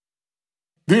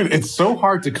Dude, it's so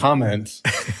hard to comment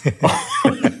on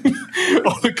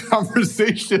the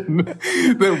conversation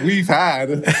that we've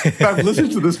had. I've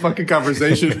listened to this fucking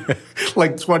conversation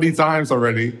like 20 times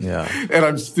already. Yeah. And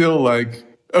I'm still like,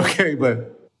 okay,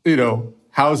 but,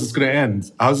 how is this going to end?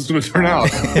 How is this going to turn out?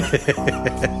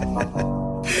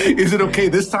 Is it okay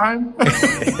this time?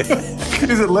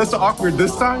 Is it less awkward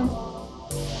this time?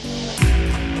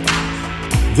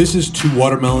 This is Two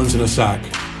Watermelons in a Sack,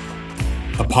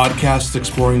 a podcast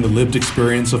exploring the lived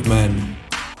experience of men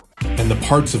and the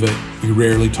parts of it we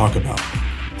rarely talk about.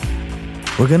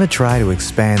 We're going to try to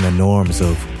expand the norms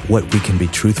of what we can be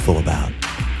truthful about.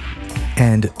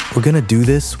 And we're going to do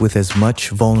this with as much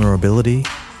vulnerability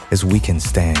as we can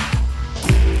stand.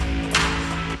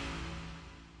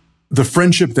 The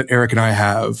friendship that Eric and I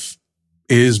have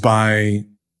is, by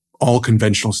all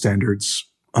conventional standards,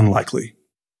 unlikely.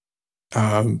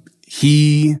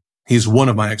 He's one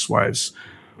of my ex-wives'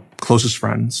 closest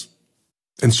friends.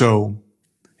 And so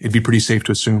it'd be pretty safe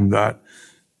to assume that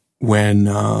when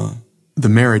the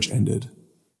marriage ended,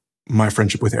 my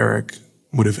friendship with Eric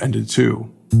would have ended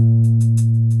too.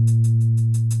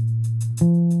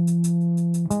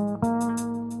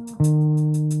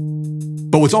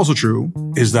 But what's also true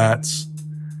is that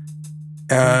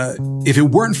if it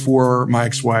weren't for my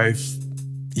ex-wife,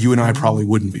 you and I probably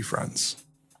wouldn't be friends.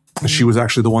 She was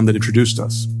actually the one that introduced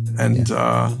us. And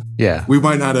we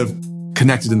might not have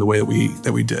connected in the way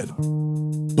that we did.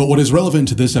 But what is relevant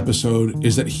to this episode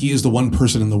is that he is the one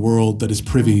person in the world that is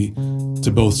privy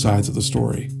to both sides of the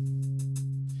story.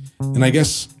 And I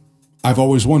guess I've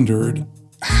always wondered,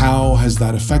 how has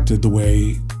that affected the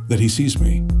way that he sees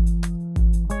me?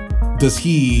 Does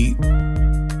he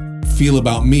feel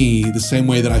about me the same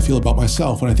way that I feel about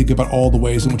myself when I think about all the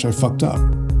ways in which I fucked up?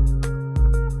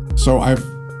 So I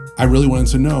really wanted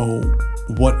to know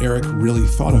what Eric really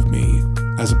thought of me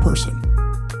as a person.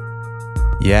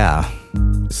 Yeah.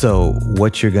 So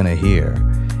what you're going to hear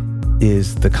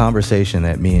is the conversation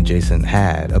that me and Jason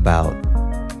had about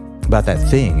that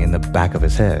thing in the back of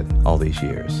his head all these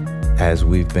years as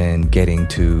we've been getting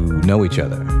to know each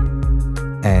other.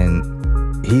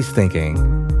 And he's thinking,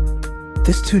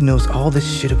 this dude knows all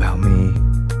this shit about me,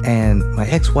 and my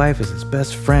ex-wife is his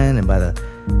best friend, and by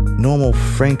the normal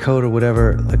friend code or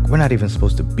whatever, like, we're not even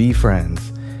supposed to be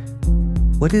friends.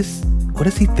 What does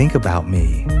he think about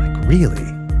me? Like, really?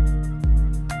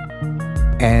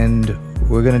 And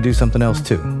we're gonna do something else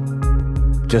too,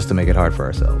 just to make it hard for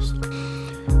ourselves.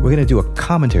 We're gonna do a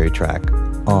commentary track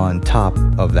on top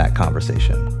of that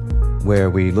conversation,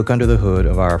 where we look under the hood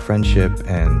of our friendship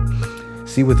and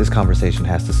see what this conversation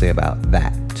has to say about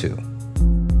that too.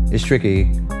 It's tricky.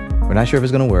 We're not sure if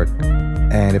it's gonna work.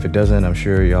 And if it doesn't, I'm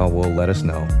sure y'all will let us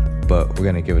know. But we're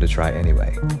gonna give it a try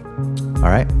anyway. All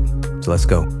right, so let's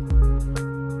go.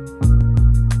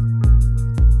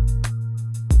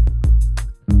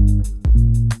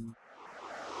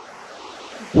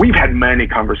 We've had many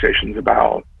conversations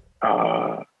about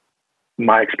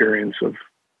my experience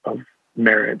of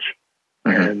marriage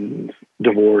and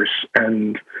divorce,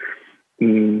 and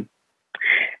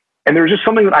there was just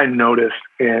something that I noticed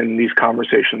in these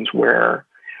conversations where,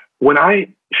 when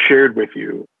I shared with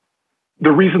you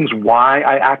the reasons why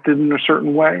I acted in a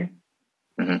certain way,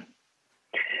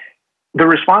 the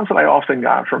response that I often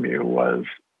got from you was,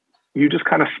 you just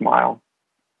kind of smile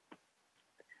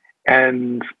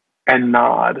and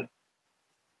nod.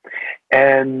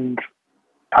 And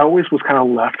I always was kind of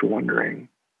left wondering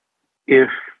if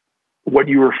what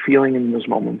you were feeling in those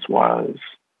moments was,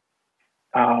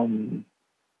 I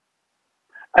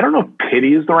don't know if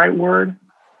pity is the right word,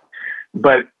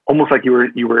 but almost like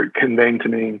you were conveying to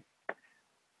me,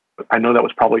 I know that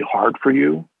was probably hard for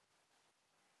you.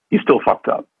 You still fucked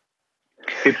up.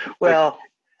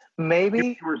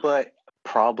 Maybe, but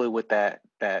probably with that.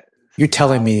 You're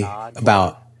telling me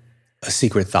about a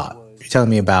secret thought. You're telling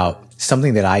me about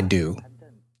something that I do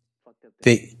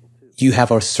that you have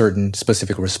a certain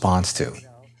specific response to.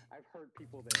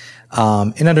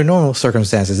 And under normal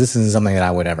circumstances, this isn't something that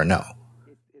I would ever know.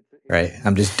 Right?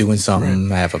 I'm just doing something.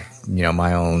 Right. I have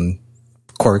my own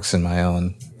quirks and my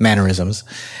own mannerisms.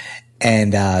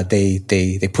 And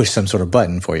they push some sort of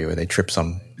button for you, or they trip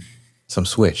some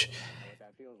switch.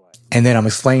 And then I'm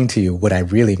explaining to you what I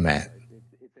really meant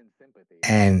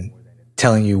and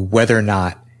telling you whether or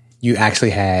not you actually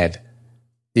had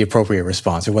the appropriate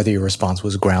response, or whether your response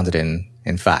was grounded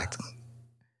in fact.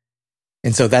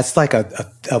 And so that's like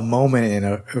a moment in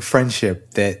a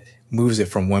friendship that moves it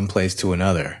from one place to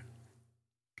another.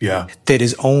 Yeah. That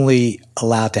is only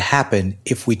allowed to happen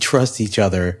if we trust each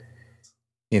other.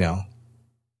 When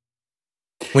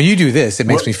you do this, it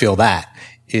makes me feel that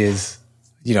is,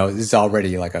 it's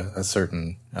already like a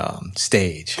certain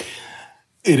stage.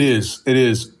 It is.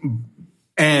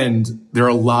 And there are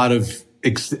a lot of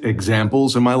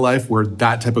examples in my life where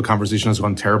that type of conversation has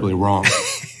gone terribly wrong.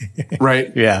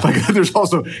 Right? Yeah. Like there's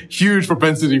also huge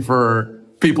propensity for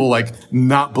people like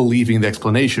not believing the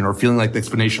explanation or feeling like the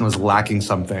explanation was lacking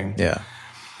something. Yeah.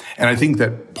 And I think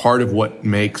that part of what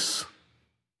makes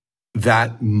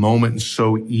that moment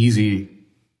so easy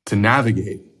to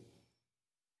navigate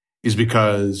is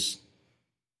because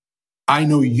I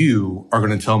know you are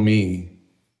going to tell me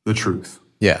the truth.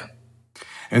 Yeah.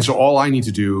 And so all I need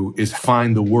to do is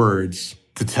find the words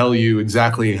to tell you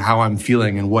exactly how I'm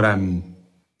feeling and what I'm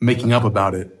making up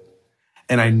about it.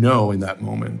 And I know in that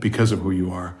moment, because of who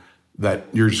you are, that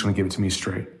you're just going to give it to me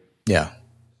straight. Yeah.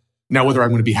 Now, whether I'm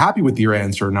going to be happy with your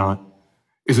answer or not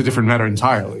is a different matter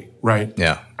entirely, right?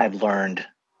 Yeah. I've learned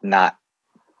not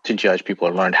to judge people.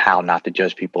 I've learned how not to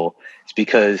judge people. It's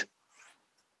because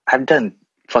I've done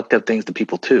fucked up things to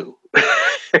people too.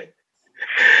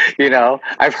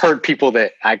 I've hurt people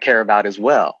that I care about as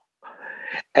well.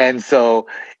 And so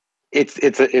it's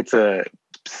a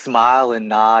smile and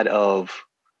nod of,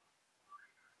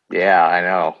 yeah, I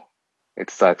know. It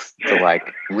sucks to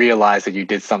like realize that you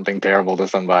did something terrible to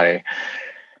somebody,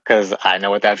 because I know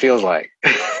what that feels like.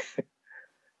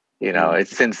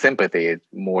 It's in sympathy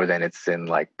more than it's in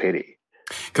like pity.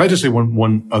 Can I just say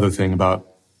one other thing about,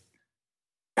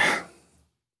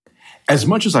 as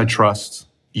much as I trust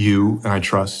you and I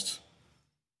trust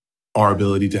our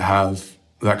ability to have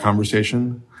that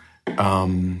conversation,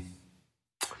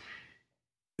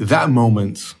 that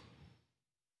moment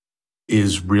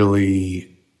is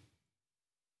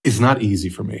not easy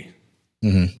for me.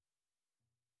 Mm-hmm.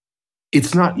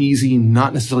 It's not easy,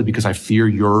 not necessarily because I fear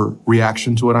your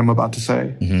reaction to what I'm about to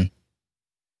say, mm-hmm.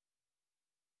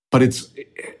 but it's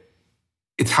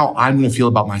how I'm going to feel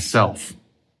about myself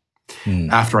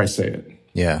after I say it.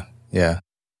 Yeah, yeah.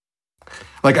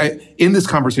 Like in this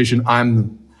conversation,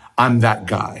 I'm that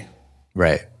guy,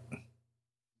 right?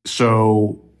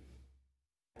 So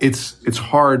it's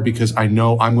hard because I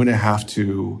know I'm going to have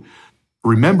to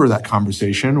remember that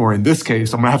conversation, or in this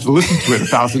case, I'm going to have to listen to it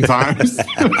 1,000 times. And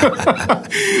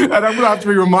I'm going to have to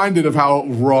be reminded of how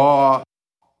raw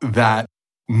that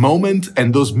moment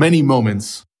and those many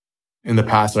moments in the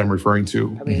past that I'm referring to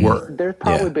were. There's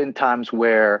probably been times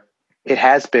where it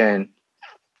has been,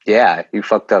 yeah, you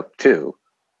fucked up too.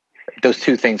 Those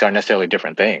two things aren't necessarily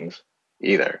different things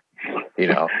either.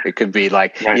 It could be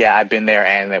like, yeah, I've been there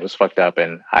and that was fucked up,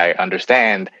 and I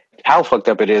understand how fucked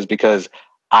up it is because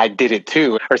I did it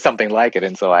too, or something like it.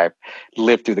 And so I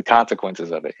lived through the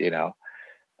consequences of it, Yeah.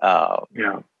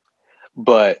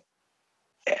 But,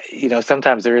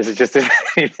 sometimes there isn't just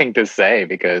anything to say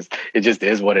because it just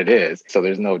is what it is. So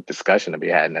there's no discussion to be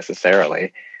had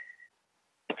necessarily.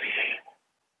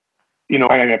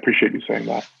 I appreciate you saying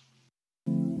that.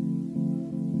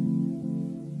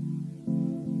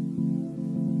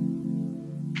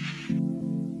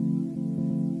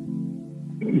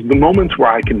 The moments where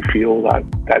I can feel that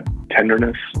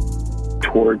tenderness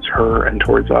towards her and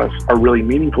towards us are really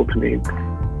meaningful to me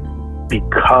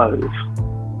because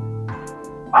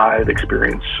I've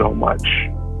experienced so much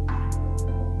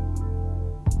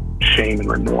shame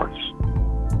and remorse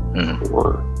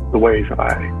for the ways that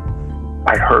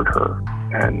I hurt her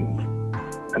and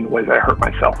the ways I hurt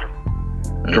myself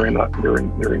during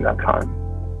that time.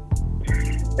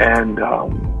 And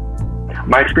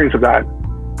my experience of that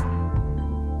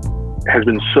has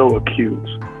been so acute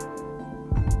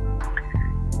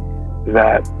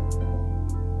that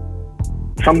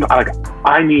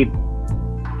I need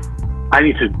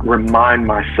to remind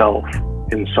myself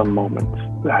in some moments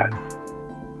that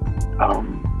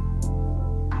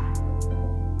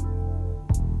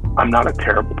I'm not a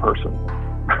terrible person.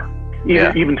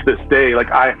 Even to this day,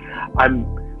 I'm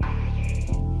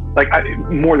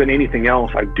more than anything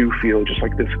else, I do feel just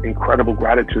like this incredible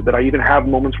gratitude that I even have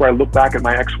moments where I look back at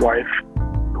my ex-wife,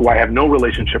 who I have no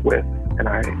relationship with, and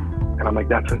I'm like,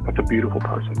 that's a beautiful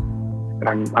person,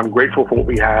 and I'm grateful for what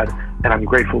we had, and I'm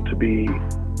grateful to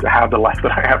have the life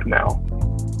that I have now,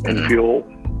 and feel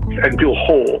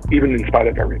whole even in spite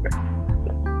of everything.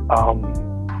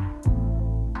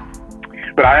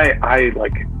 But I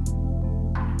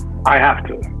have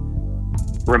to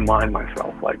remind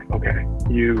myself, okay,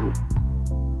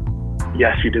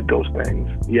 yes, you did those things.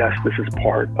 Yes, this is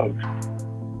part of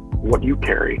what you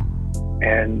carry,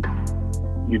 and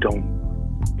you don't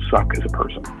suck as a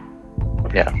person.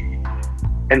 Yeah.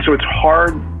 And so it's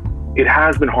hard. It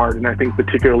has been hard, and I think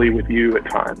particularly with you at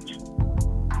times,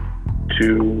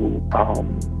 to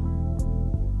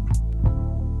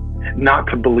not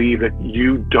to believe that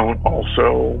you don't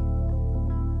also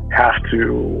have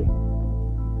to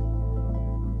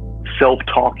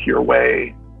self-talk your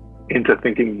way into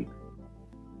thinking.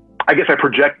 I guess I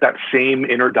project that same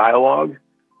inner dialogue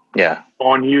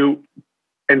on you,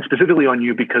 and specifically on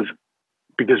you because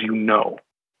you know.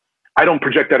 I don't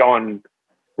project that on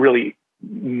really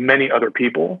many other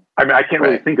people. I mean, I can't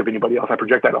really think of anybody else I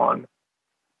project that on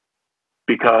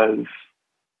because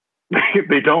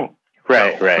they don't.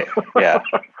 Right. Yeah.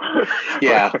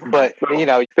 Yeah. But, you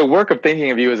know, the work of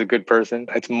thinking of you as a good person,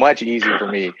 it's much easier for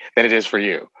me than it is for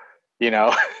you, you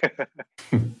know?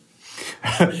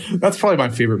 That's probably my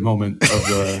favorite moment of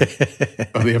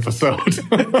the episode.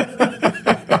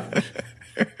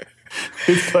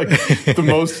 It's like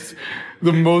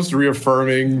the most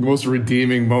reaffirming, most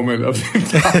redeeming moment of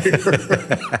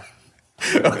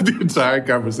the entire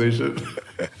conversation.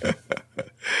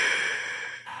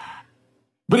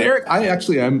 But Eric, I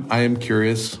am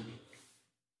curious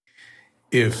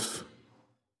if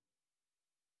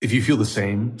you feel the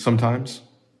same sometimes.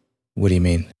 What do you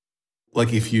mean?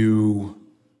 Like if you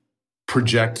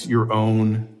project your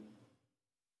own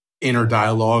inner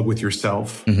dialogue with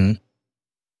yourself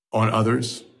on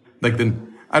others, like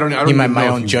then I don't know. You mean my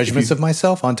own judgments of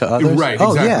myself onto others? Right.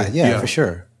 Oh, exactly. yeah, for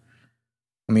sure.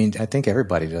 I mean, I think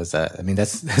everybody does that. I mean,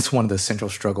 that's one of the central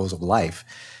struggles of life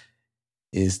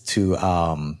is to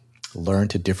learn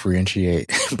to differentiate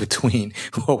between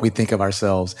what we think of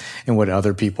ourselves and what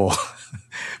other people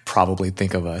probably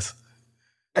think of us.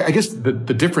 I guess the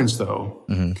difference, though,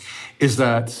 is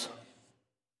that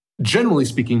generally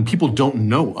speaking, people don't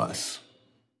know us,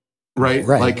 right?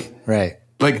 Right.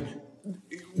 Like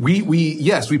we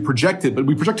project it, but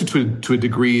we project it to a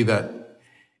degree that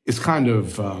is kind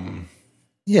of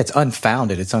it's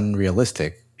unfounded. It's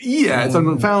unrealistic. Yeah, it's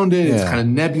unfounded. Yeah. It's kind of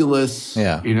nebulous.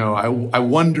 Yeah, you know, I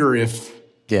wonder if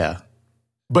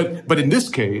but in this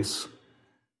case,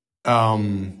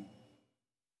 like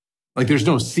there's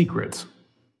no secret.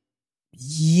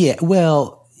 Yeah,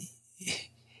 well,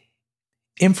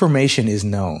 information is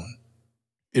known.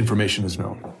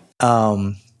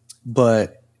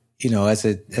 But you know, as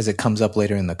it comes up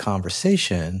later in the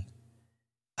conversation,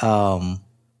 all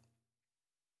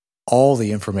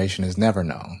the information is never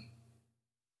known.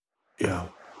 Yeah.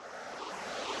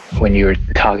 When you were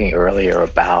talking earlier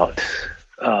about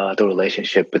the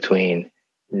relationship between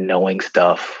knowing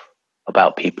stuff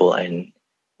about people and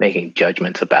making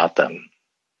judgments about them,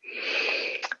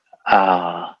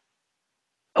 I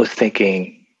was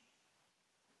thinking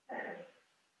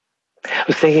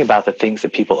about the things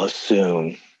that people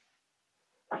assume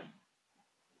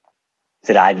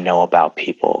that I know about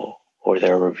people or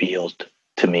they're revealed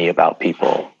to me about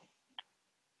people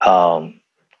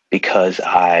because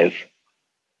I've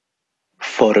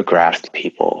photographed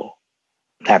people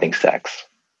having sex.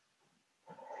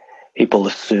 People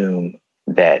assume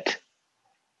that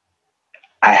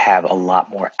I have a lot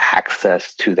more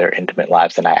access to their intimate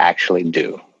lives than I actually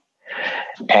do.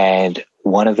 And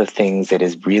one of the things that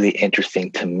is really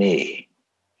interesting to me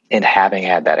in having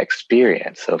had that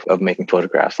experience of making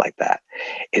photographs like that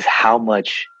is how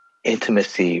much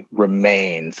intimacy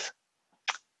remains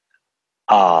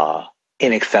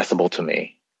inaccessible to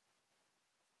me,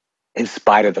 in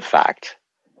spite of the fact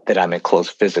that I'm in close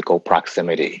physical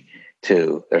proximity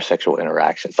to their sexual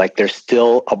interactions. Like there's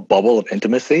still a bubble of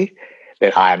intimacy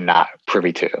that I'm not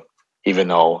privy to, even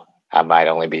though I might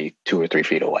only be 2 or 3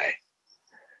 feet away.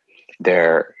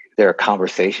 There are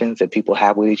conversations that people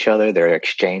have with each other. There are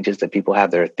exchanges that people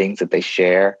have. There are things that they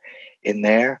share in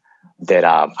there that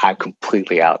I'm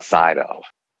completely outside of.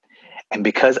 And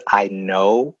because I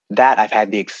know that, I've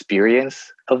had the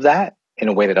experience of that in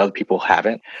a way that other people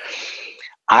haven't.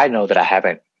 I know that I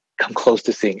haven't come close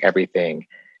to seeing everything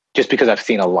just because I've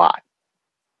seen a lot.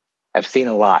 I've seen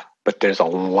a lot, but there's a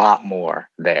lot more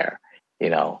there. You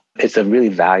know, it's a really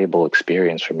valuable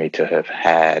experience for me to have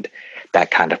had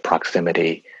that kind of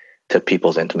proximity to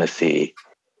people's intimacy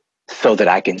so that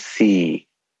I can see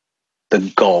the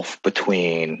gulf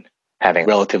between having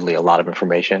relatively a lot of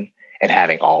information and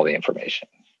having all the information.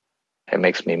 It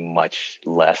makes me much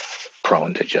less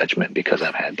prone to judgment because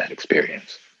I've had that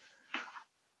experience.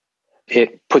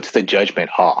 It puts the judgment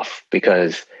off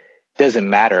because it doesn't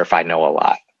matter if I know a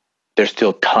lot. There's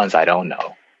still tons I don't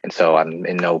know. And so I'm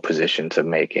in no position to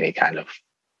make any kind of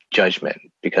judgment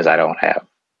because I don't have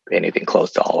anything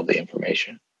close to all of the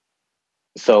information.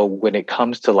 So when it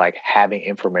comes to like having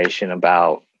information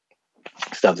about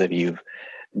stuff that you've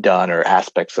done or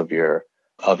aspects of your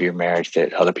marriage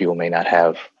that other people may not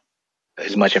have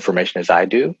as much information as I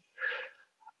do,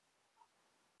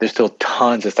 there's still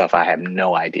tons of stuff I have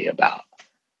no idea about.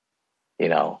 You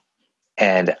know,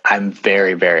 And I'm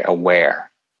very, very aware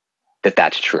that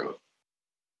that's true.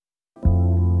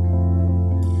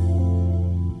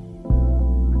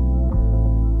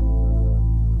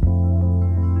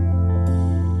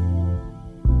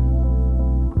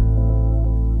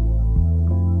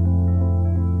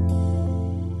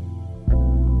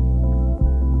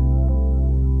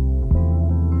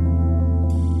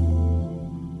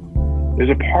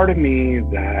 There's a part of me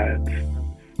that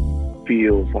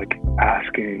feels like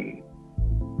asking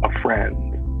a friend,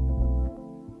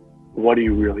 what do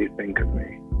you really think of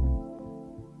me?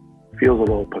 Feels a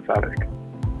little pathetic.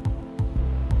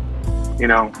 You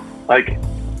know, like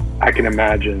I can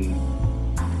imagine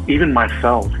even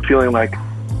myself feeling like,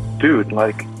 dude,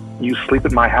 like you sleep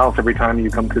at my house every time you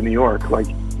come to New York. Like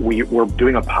we're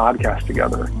doing a podcast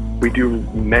together. We do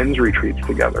men's retreats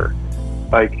together.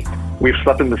 Like we've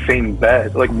slept in the same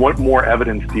bed. Like what more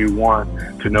evidence do you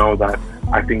want to know that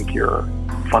I think you're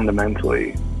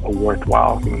fundamentally a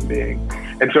worthwhile human being?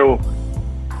 And so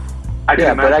I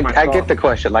get the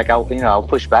question. Like I'll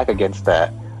push back against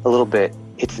that a little bit.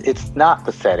 It's not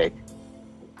pathetic.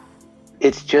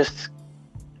 It's just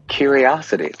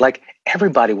curiosity. Like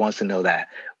everybody wants to know that.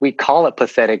 We call it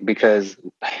pathetic because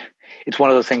it's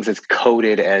one of those things that's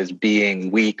coded as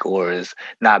being weak or as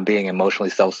not being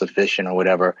emotionally self-sufficient or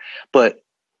whatever. But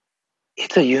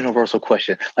it's a universal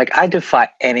question. Like I defy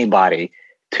anybody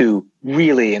to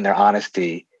really, in their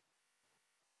honesty,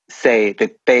 say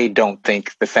that they don't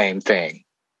think the same thing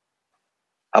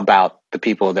about the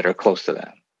people that are close to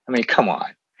them. I mean, come on.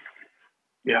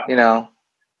 Yeah. You know,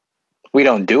 we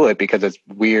don't do it because it's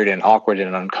weird and awkward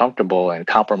and uncomfortable and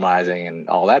compromising and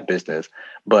all that business.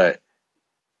 But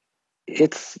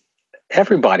it's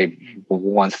everybody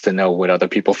wants to know what other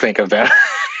people think of them.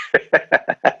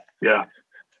 Yeah.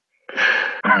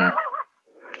 Mm-hmm.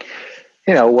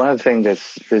 You know, one of the things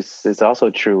that's also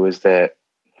true is that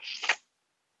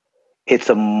it's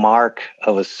a mark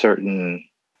of a certain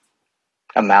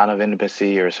amount of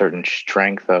intimacy or a certain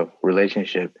strength of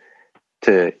relationship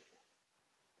to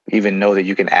even know that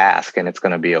you can ask and it's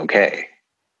going to be okay.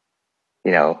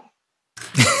 You know,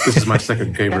 this is my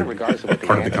second favorite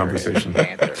part of the conversation.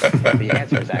 The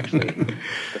answer is actually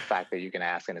the fact that you can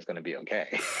ask and it's going to be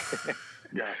okay.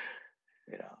 Yeah.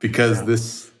 You know, because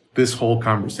this whole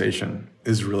conversation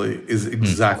is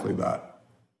exactly that.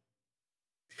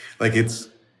 Like it's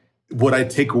what I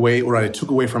took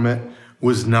away from it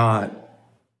was not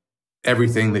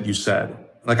everything that you said.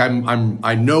 Like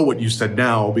I know what you said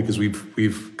now because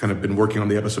we've kind of been working on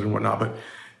the episode and whatnot, but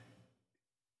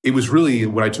it was really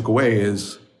what I took away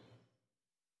is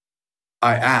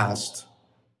I asked,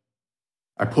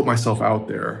 I put myself out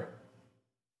there,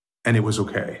 and it was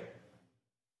okay.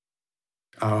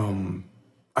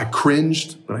 I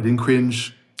cringed, but I didn't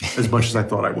cringe as much as I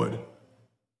thought I would.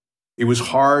 It was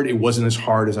hard. It wasn't as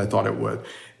hard as I thought it would.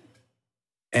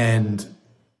 And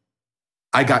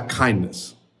I got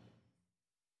kindness.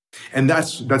 And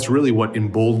that's really what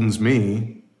emboldens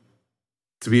me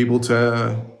to be able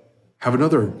to have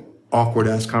another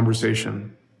awkward-ass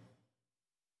conversation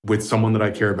with someone that I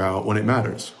care about when it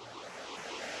matters.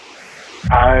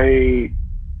 I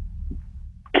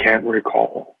can't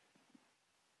recall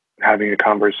having a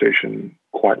conversation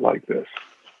quite like this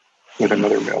with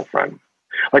another male friend.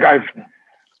 Like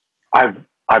I've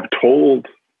told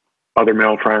other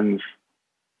male friends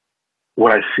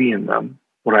what I see in them,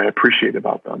 what I appreciate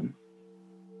about them.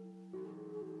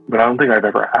 But I don't think I've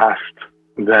ever asked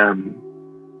them,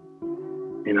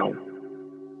 you know,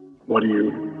 what do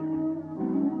you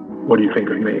think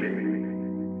of me?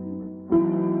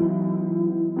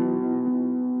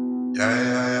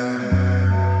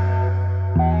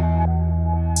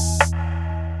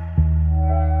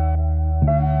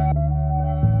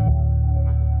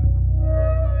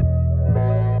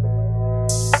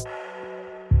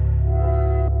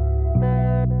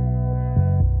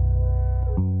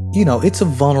 You know, it's a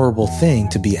vulnerable thing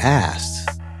to be asked,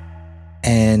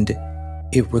 and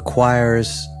it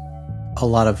requires a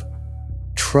lot of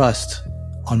trust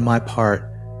on my part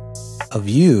of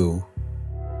you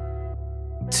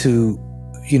to,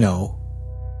 you know,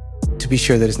 to be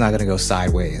sure that it's not going to go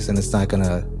sideways and it's not going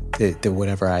to, that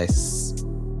whatever I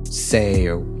say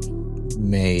or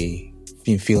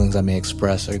feelings I may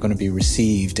express are going to be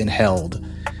received and held,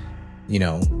 you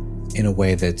know, in a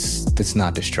way that's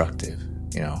not destructive,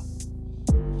 you know.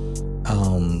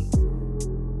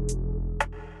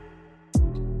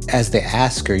 As the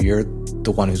asker, you're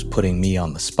the one who's putting me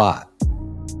on the spot,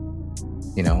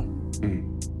 you know?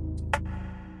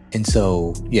 And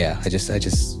so, yeah, I just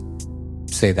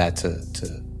say that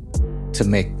to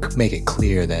make it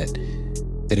clear that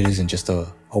it isn't just a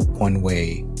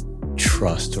one-way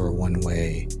trust or a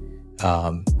one-way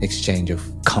exchange of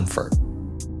comfort,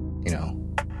 you know.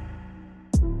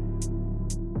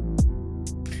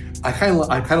 I kind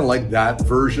of like that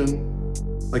version.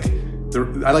 Like,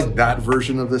 I like that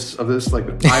version of this. Like,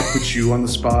 I put you on the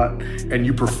spot and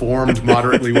you performed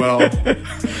moderately well.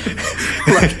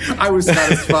 Like, I was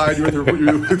satisfied with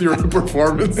your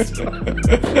performance.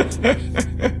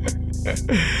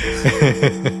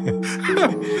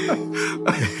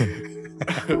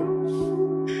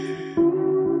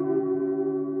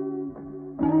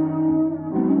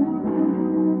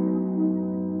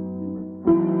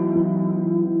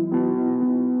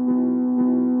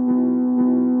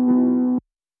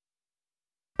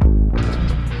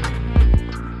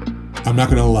 I'm not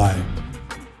gonna lie,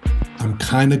 I'm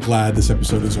kind of glad this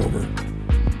episode is over.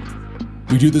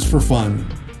 We do this for fun,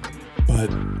 but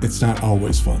it's not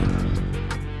always fun.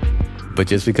 But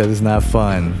just because it's not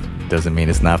fun doesn't mean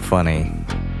it's not funny.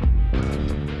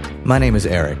 My name is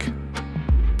Eric.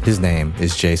 His name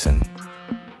is Jason.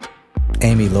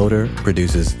 Amy Loader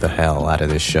produces the hell out of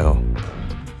this show.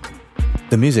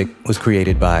 The music was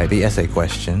created by The Essay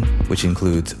Question, which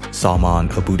includes Salman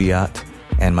Abudiat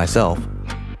and myself,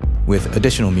 with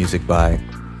additional music by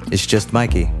It's Just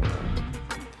Mikey.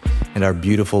 And our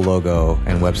beautiful logo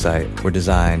and website were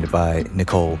designed by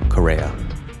Nicole Correa.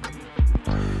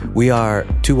 We are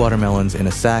Two Watermelons in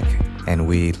a Sack, and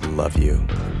we love you.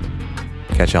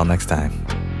 Catch y'all next time.